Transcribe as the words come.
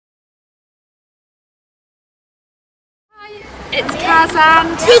It's Kaz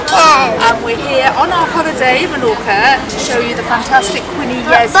and Pickle. And we're here on our holiday in Menorca to show you the fantastic Quinny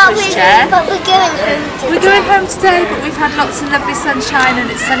Yezz pushchair. But we're going home today. We're going home today, but we've had lots of lovely sunshine and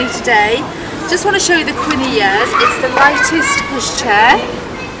it's sunny today. Just want to show you the Quinny Yezz. It's the lightest pushchair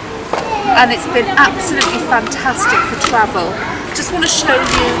and it's been absolutely fantastic for travel. Just want to show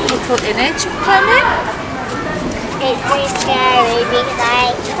you Ickle in it. You can climb in. It's very scary because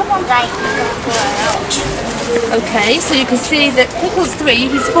I don't go out. Okay, so you can see that Pickle's 3,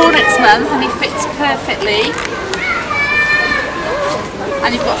 he's 4 next month and he fits perfectly.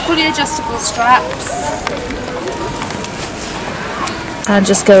 And you've got fully adjustable straps. And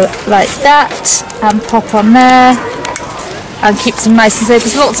just go like that and pop on there and keeps him nice and safe.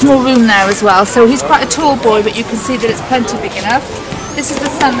 There's lots more room there as well. So he's quite a tall boy, but you can see that it's plenty big enough. This is the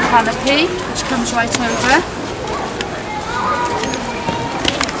sun canopy, which comes right over.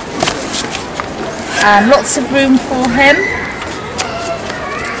 And lots of room for him.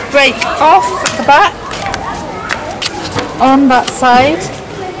 Brake off at the back, on that side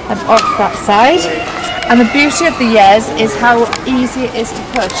and off that side. And the beauty of the Yezz is how easy it is to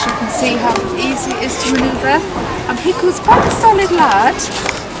push. You can see how easy it is to manoeuvre. And Pickle's quite a solid lad,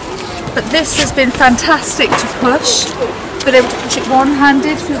 but this has been fantastic to push. Been able to push it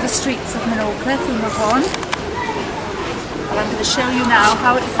one-handed through the streets of Menorca, through Mahon. And I'm going to show you now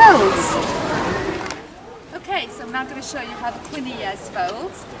how it folds. Okay, so I'm now going to show you how the Quinny Yezz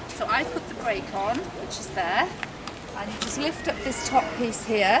folds. So I put the brake on, which is there, and you just lift up this top piece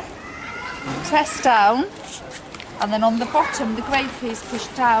here, press down, and then on the bottom the grey piece push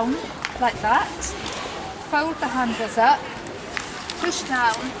down like that, fold the handles up, push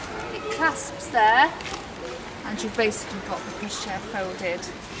down, it clasps there, and you've basically got the pushchair folded.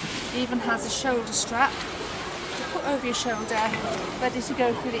 It even has a shoulder strap to put over your shoulder, ready to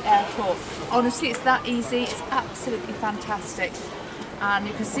go through the airport. Honestly, it's that easy, it's absolutely fantastic. And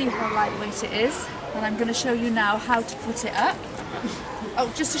you can see how lightweight it is. And I'm going to show you now how to put it up.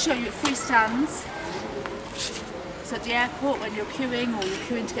 Oh, just to show you, it freestands. So at the airport, when you're queuing or you're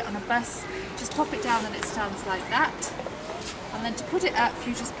queuing to get on a bus, just pop it down and it stands like that. And then to put it up,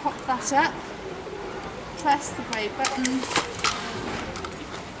 you just pop that up, press the grey button,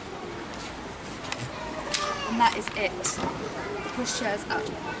 and that is it. The pushchair's up.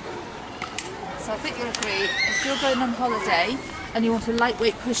 So I think you'll agree, if you're going on holiday and you want a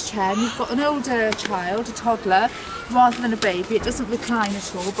lightweight pushchair and you've got an older child, a toddler, rather than a baby, it doesn't recline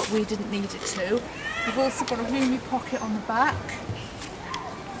at all, but we didn't need it to. You've also got a roomy pocket on the back.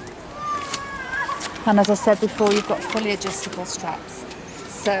 And as I said before, you've got fully adjustable straps.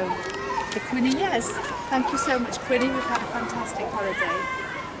 So, the Quinny Yezz. Thank you so much, Quinny. We've had a fantastic holiday.